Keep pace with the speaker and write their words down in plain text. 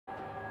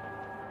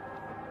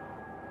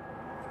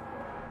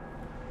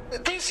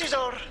This is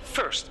our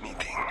first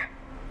meeting.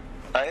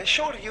 I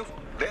assure you,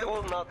 there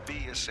will not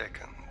be a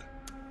second.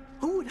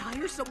 Who would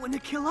hire someone to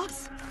kill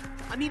us?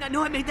 I mean, I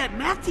know I made that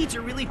math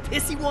teacher really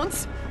pissy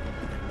once.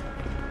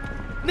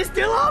 Miss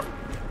Dillon?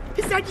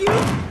 Is that you?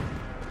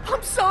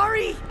 I'm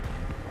sorry!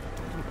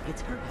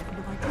 It's her. I have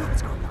no idea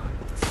what's going on.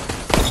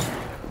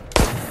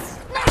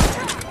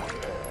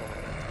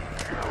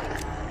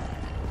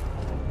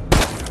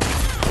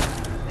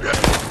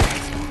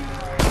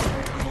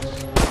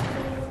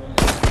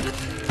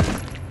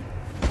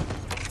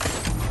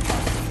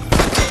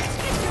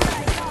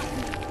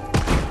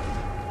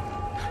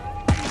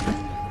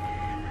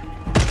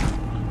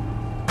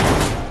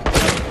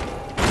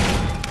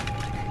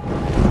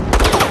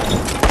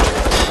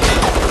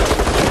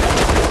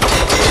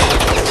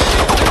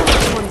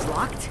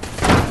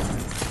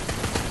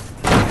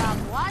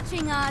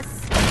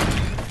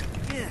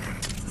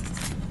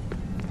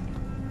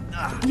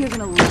 You're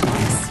gonna love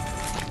this.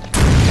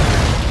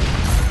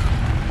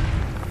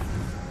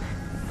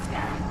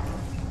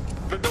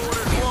 The door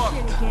is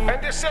locked,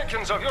 and the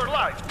seconds of your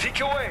life tick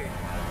away.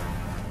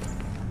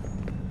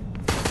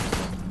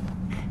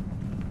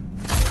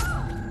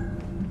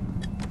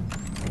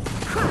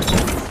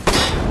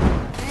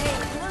 Hey,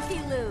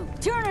 looky-loo,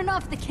 turning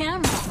off the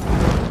camera.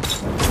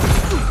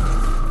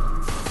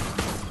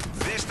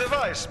 This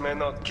device may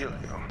not kill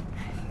you,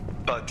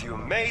 but you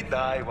may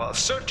die while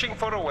searching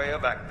for a way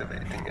of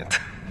activating it.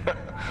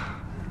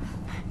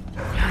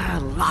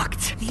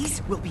 Locked.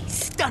 These will be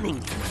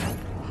stunning.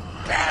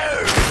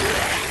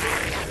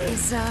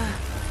 Is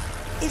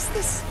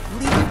this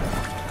legal?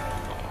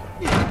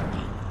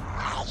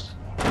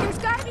 There's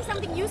gotta be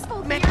something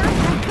useful Man, here. where'd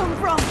that come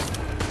from?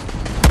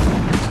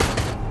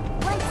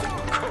 Lights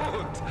out.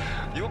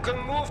 Good. You can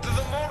move to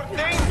the more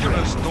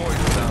dangerous doors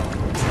now.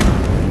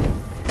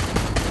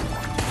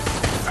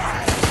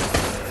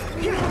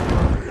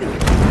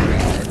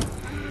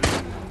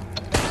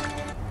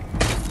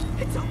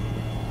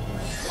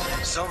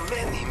 So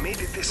many made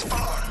it this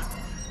far.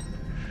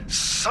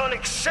 So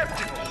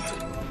unacceptable.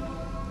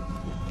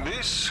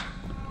 This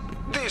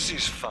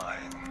is fine.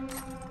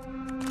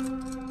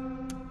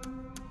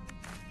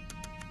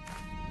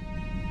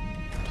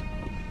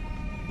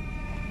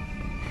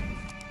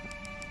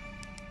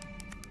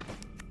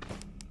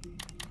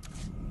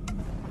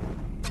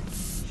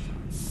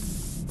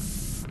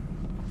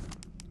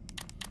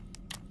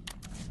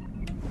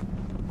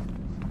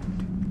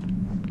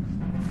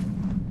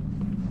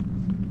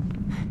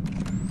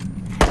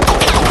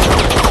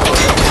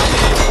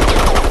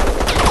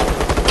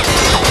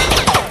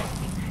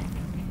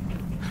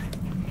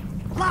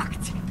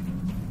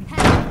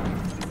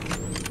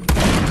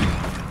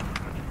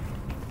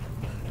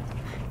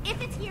 If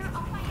it's here,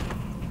 I'll find it.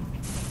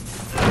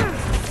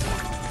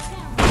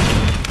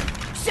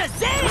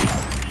 Shazam!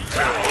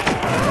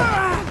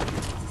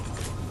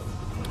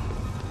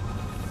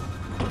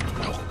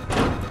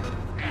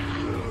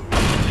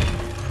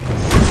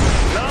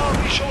 Now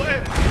we shall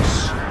end this.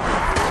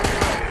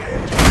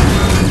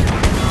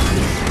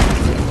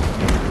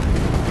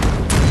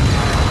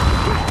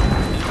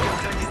 You can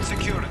take its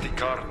security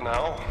card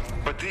now,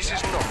 but this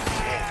is not the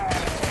end.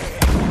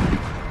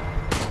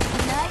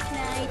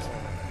 Night-night.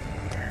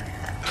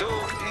 Too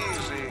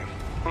easy.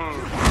 I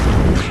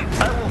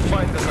will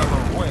find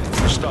another way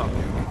to stop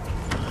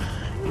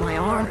you. My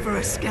arm for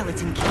a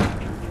skeleton key.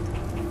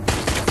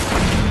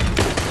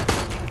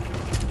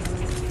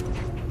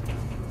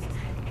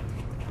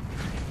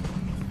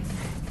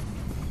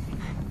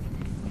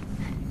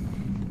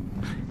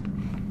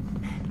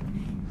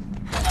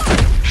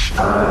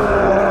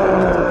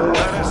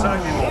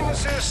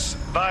 Parasinemesis,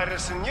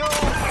 virus in you,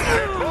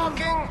 dead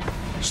walking,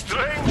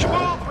 strange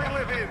world we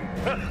live in.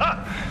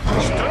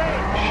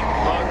 Strange,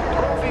 but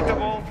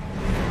profitable.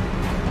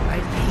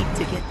 I'd hate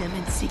to get them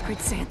in Secret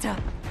Santa.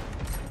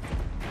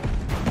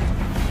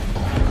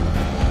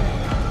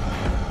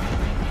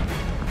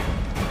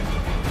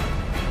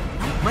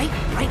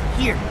 Right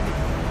here.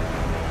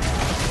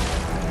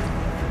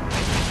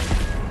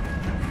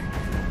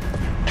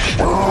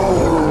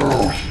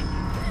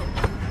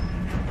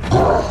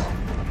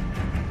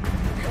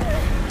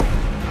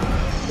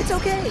 It's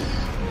okay.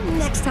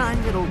 Next time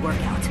it'll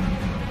work out.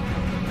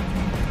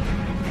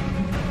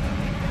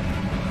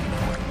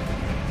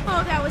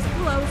 Oh, that was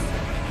close.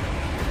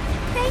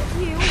 Thank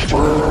you.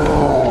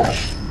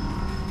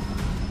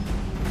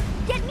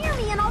 Get near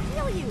me and I'll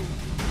heal you.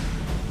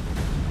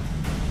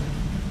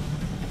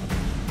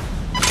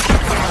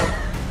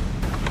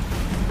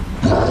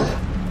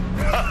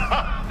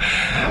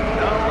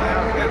 Now I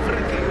have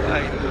everything I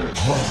need.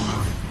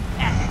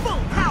 At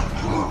full power.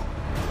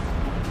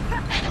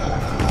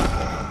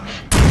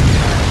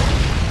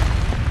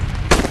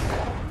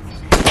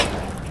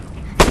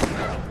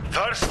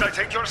 First I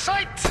take your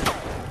sight,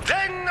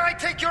 then I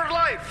take your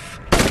life.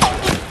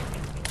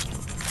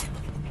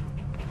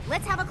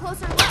 Let's have a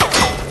closer look.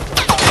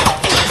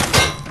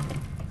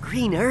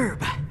 Green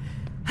herb.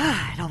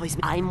 It always...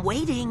 I'm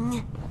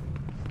waiting.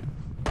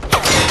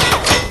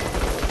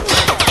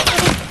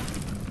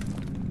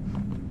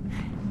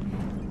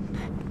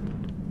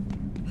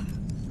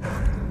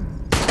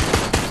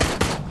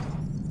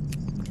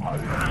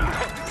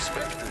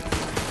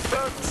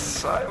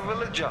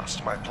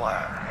 adjust my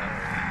plan.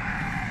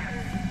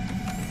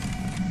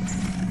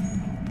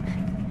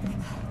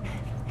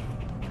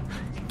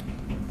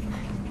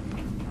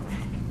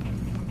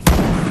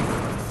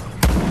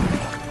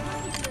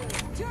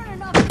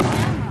 Turning off the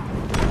camera.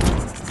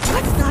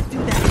 Let's not do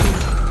that again.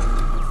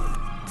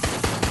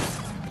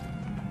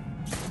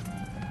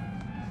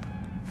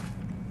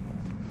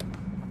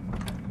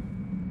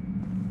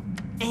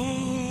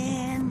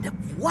 And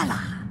voila!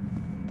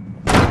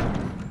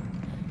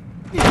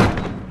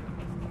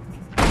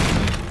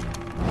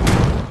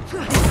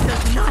 This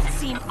does not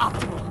seem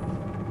optimal.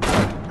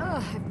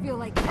 Ugh, I feel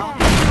like that.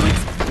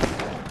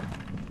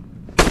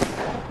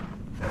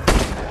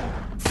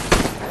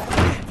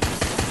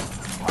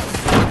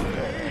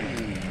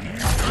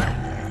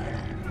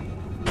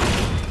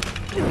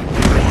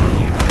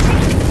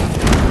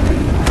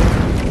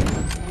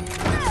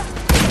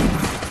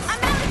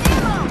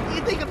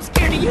 You think I'm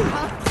scared of you,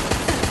 huh?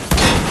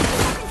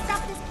 I can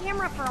stop this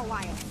camera for a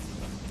while.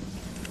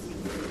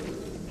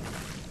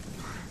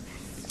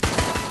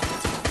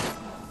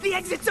 The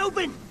exit's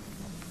open!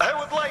 I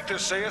would like to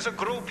say as a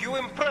group you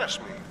impress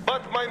me,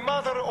 but my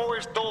mother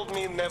always told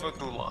me never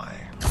to lie.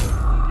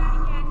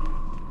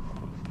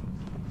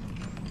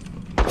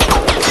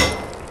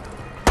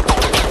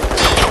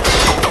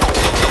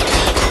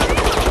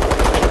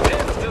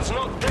 Death does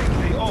not take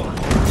the oath,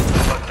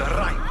 but the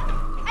right.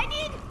 I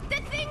need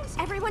the things.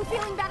 Everyone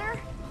feeling better?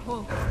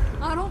 Oh,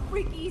 I don't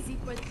freak easy,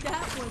 but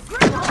that was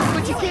great.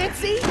 What you can't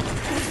see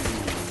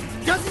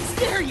doesn't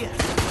scare you.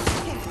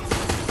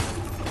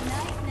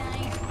 Night,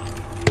 night.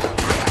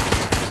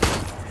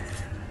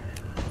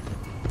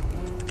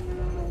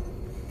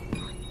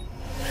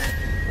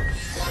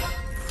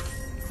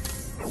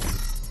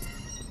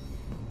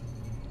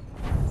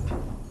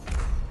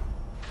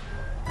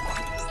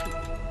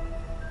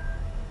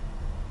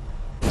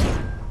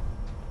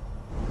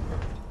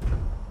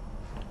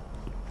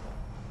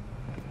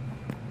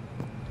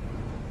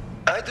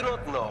 I do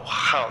not know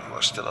how you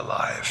are still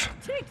alive,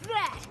 Take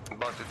that.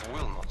 but it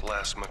will not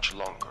last much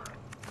longer.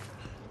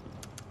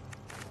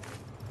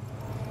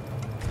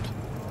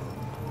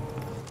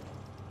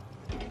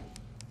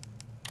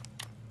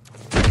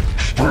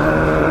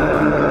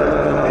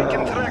 They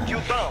can track you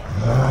down.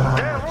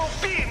 There will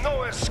be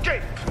no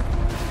escape.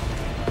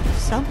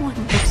 Someone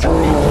looks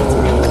ready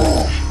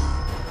today.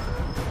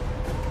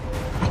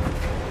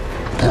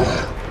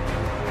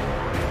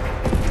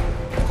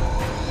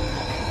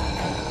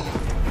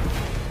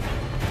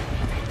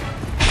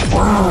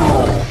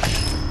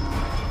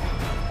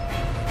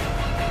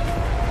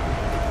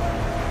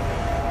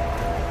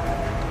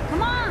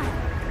 Come on.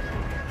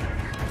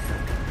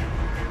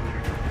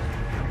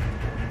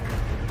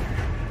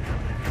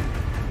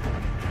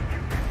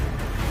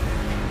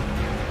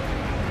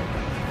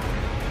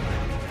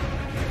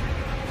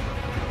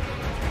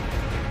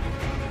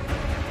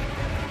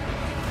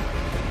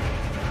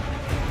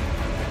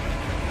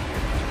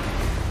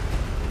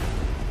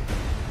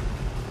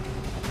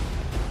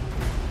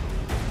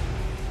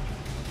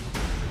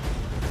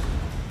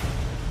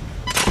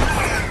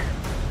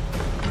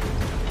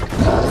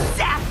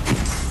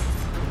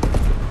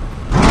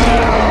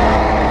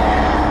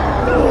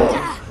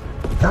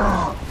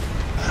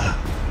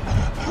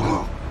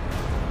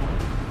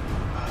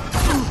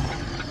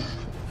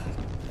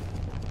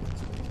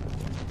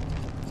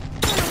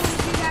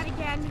 Do that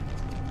again.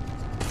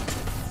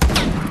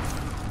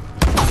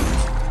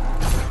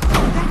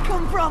 Where'd that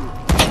come from?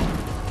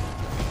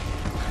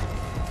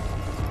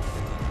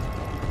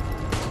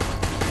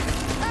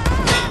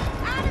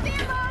 Out of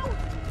ammo.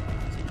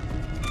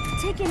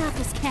 Taking out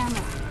this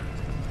camera.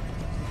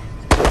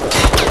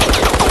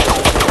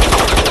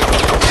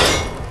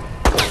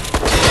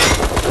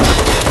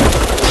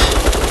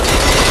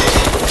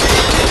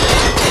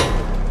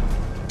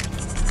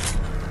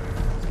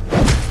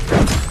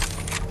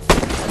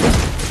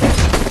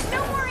 No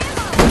more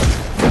ammo.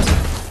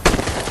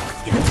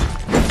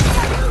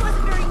 That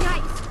wasn't very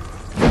nice.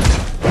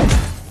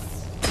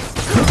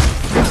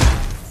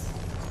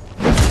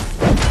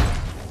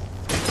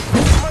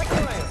 My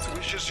client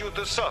wishes you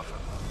to suffer.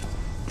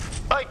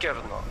 I care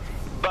not,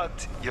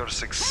 but your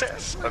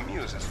success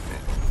amuses me.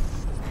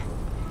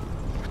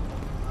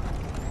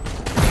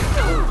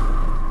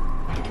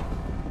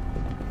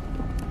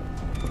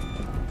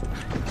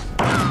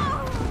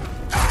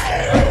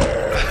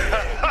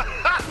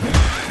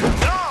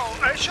 Now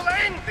I shall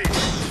end this.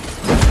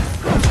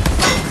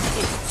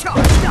 It's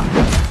charged up.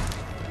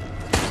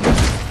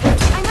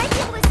 I might be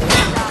able to see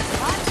them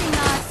watching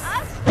us.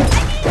 Us?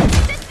 I need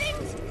the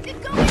things that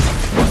go in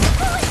the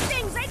bullet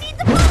things. I need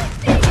the bullet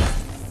things.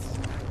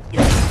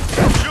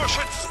 You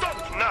should stop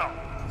now.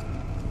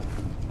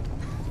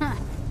 Huh.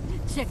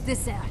 Check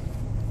this out.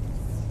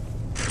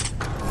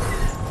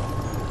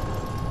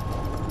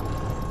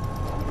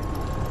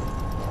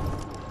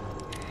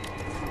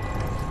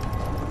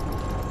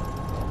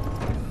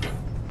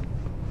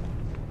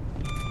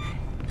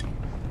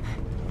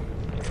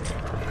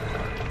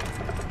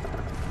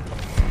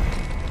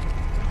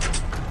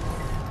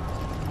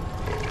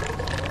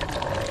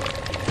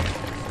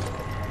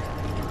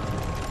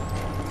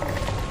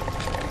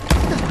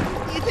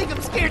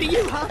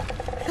 too, huh?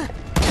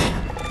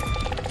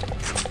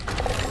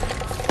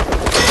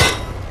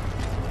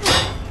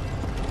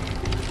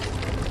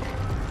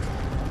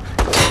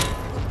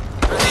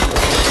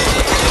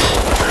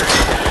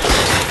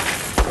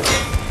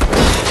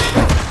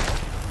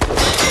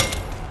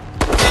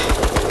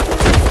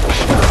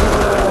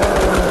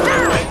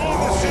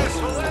 This is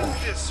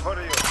horrendous for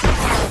you.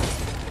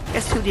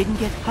 Guess who didn't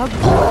get hugged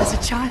as a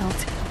child?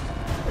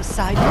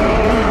 Aside from me.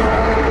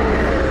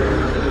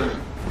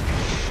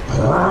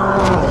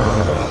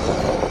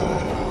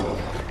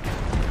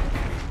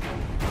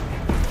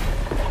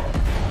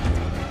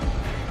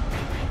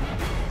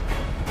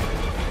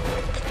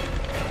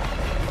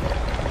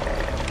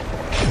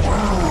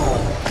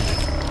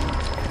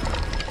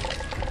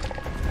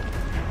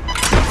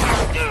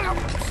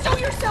 Show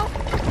yourself!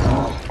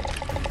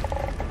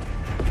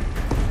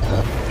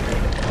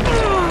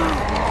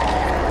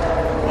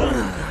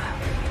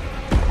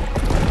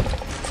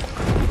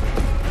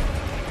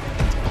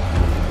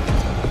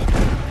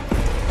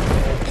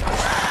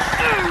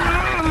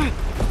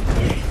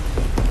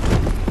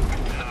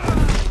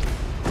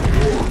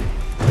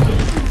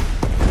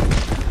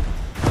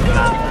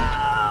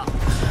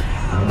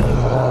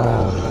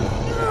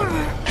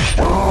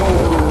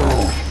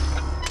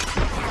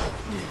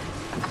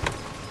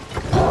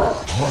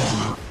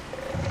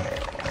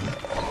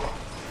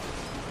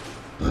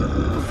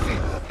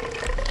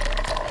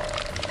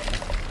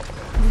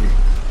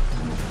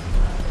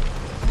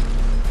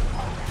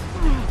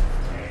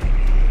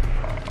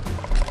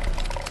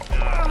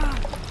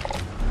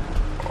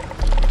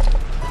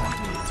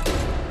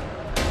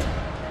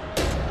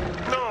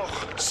 No,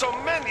 so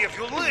many of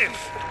you live.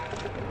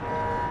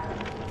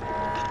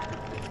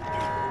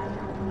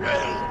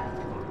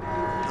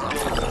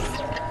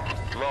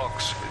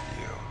 Locks with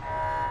you.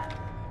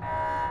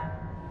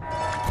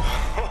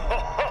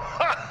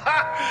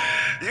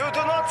 You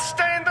do not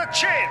stand a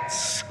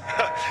chance.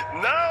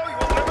 Now you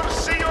will never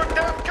see your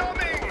death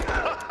coming.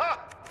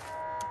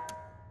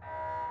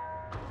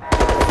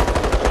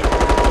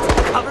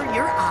 Cover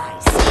your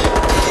eyes.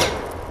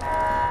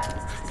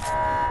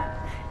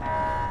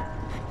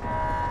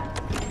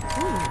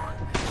 Ooh,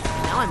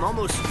 now I'm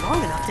almost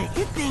strong enough to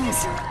hit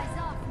things. Eyes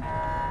off.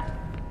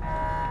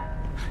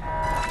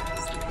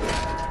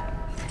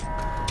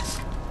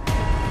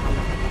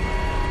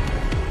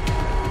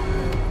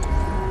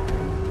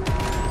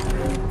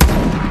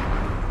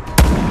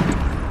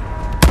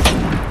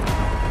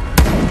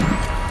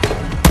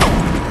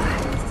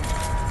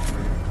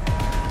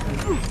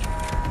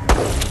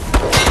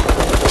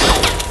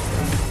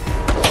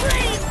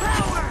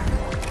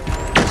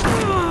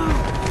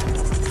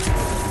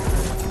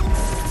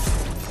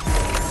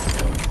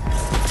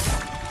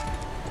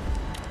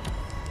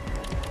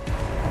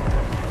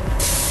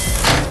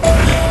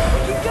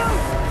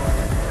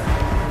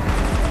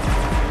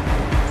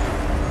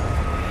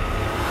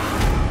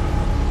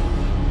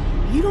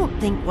 You don't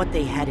think what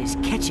they had is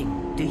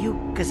catching, do you?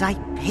 Because I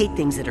hate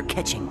things that are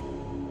catching.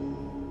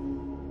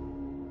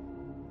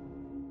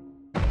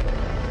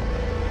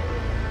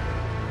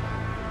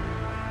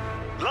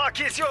 Luck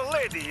is your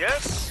lady,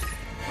 yes?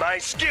 My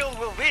skill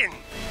will win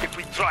if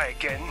we try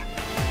again.